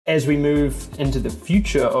As we move into the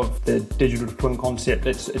future of the digital twin concept,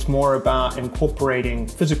 it's more about incorporating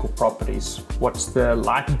physical properties. What's the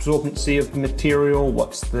light absorbency of the material?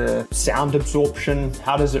 What's the sound absorption?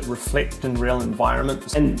 How does it reflect in real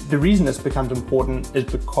environments? And the reason this becomes important is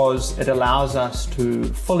because it allows us to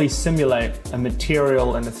fully simulate a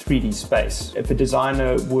material in a 3D space. If a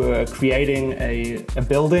designer were creating a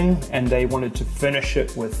building and they wanted to furnish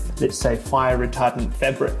it with, let's say, fire retardant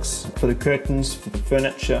fabrics for the curtains, for the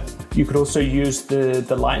furniture, you could also use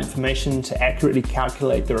the light information to accurately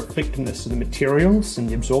calculate the reflectiveness of the materials and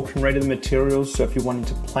the absorption rate of the materials. So if you're wanting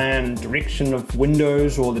to plan direction of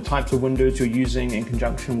windows or the types of windows you're using in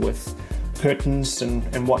conjunction with curtains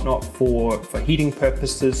and whatnot for heating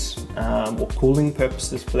purposes or cooling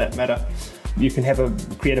purposes for that matter, you can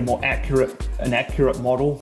create an accurate model